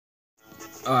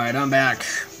Alright, I'm back.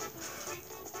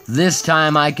 This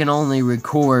time I can only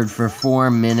record for 4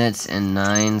 minutes and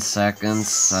 9 seconds,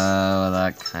 so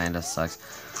that kind of sucks.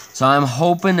 So I'm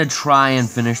hoping to try and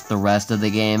finish the rest of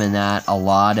the game in that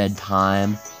allotted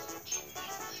time.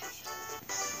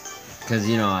 Because,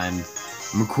 you know, I'm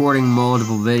recording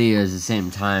multiple videos at the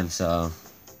same time, so...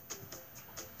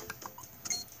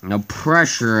 no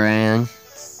pressure, man.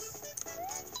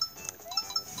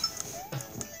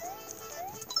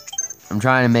 I'm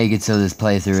trying to make it so this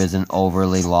playthrough isn't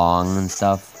overly long and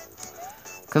stuff.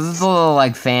 Because it's a little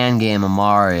like fan game of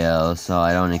Mario, so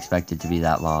I don't expect it to be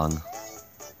that long.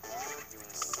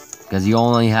 Because you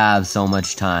only have so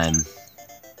much time.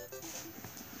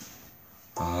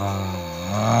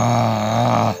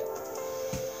 Oh,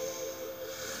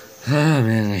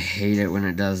 man, I hate it when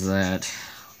it does that.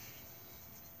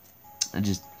 I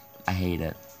hate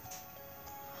it.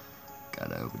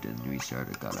 Gotta open it and restart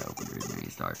it, gotta open it and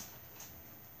restart.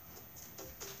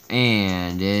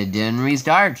 And it didn't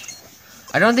restart.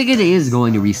 I don't think it is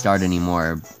going to restart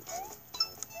anymore.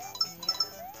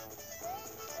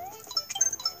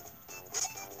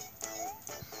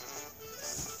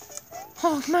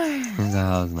 Hogman! It's a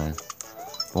Hogman.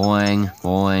 Boing,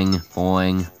 boing,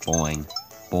 boing, boing,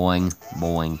 boing,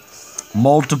 boing.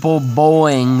 Multiple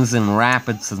boings in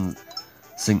rapid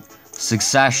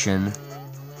succession.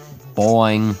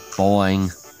 Boing, boing.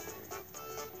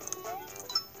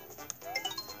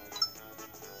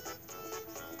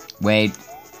 Wait.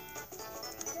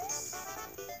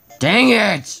 Dang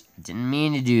it! Didn't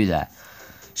mean to do that.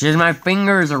 Just my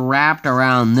fingers are wrapped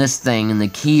around this thing and the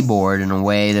keyboard in a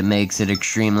way that makes it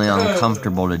extremely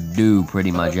uncomfortable to do pretty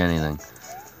much anything.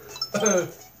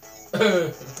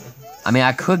 I mean,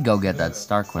 I could go get that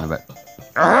star coin, but...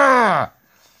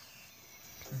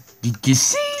 Did you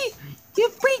see? You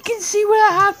freaking see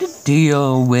what I have to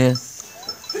deal with.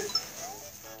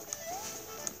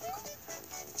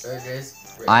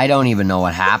 I don't even know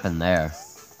what happened there.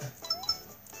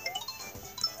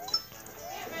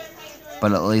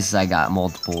 But at least I got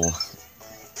multiple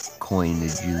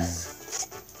coinages.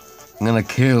 I'm gonna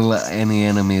kill any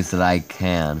enemies that I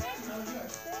can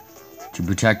to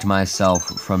protect myself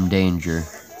from danger.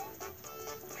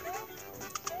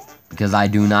 Because I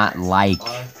do not like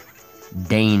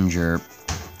danger.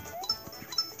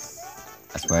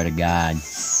 I swear to God.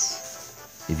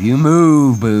 If you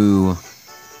move, boo,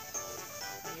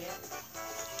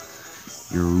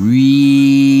 you're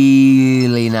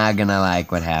really not gonna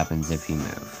like what happens if you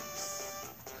move.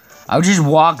 I'll just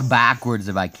walk backwards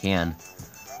if I can.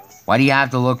 Why do you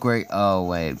have to look where... oh,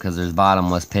 wait, because there's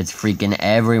bottomless pits freaking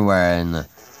everywhere in the...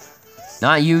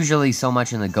 not usually so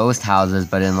much in the ghost houses,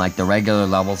 but in, like, the regular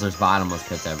levels, there's bottomless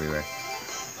pits everywhere.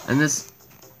 And this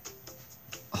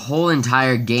whole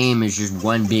entire game is just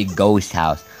one big ghost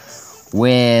house.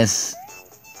 With...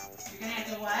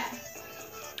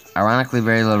 ironically,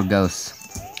 very little ghosts.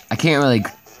 I can't really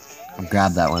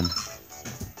grab that one.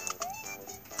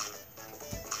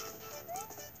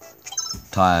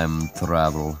 Time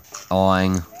travel.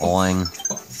 Oing, oing,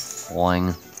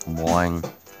 oing, boing.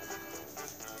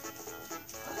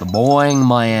 The boing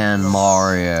man,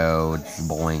 Mario. It's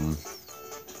boing.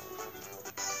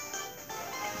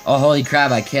 Oh, holy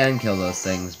crap, I can kill those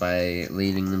things by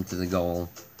leading them to the goal.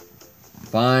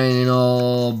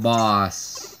 Final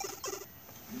boss.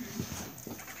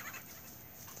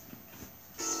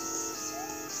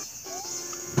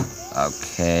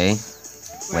 Okay.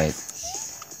 Wait.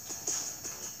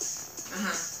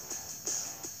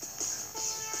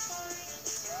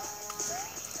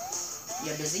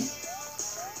 You busy?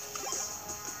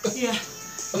 Yeah.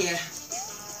 Yeah.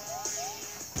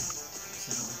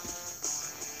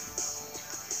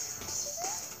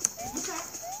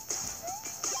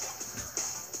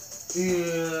 Okay.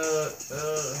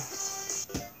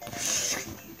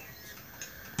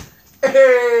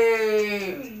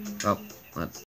 Oh, let's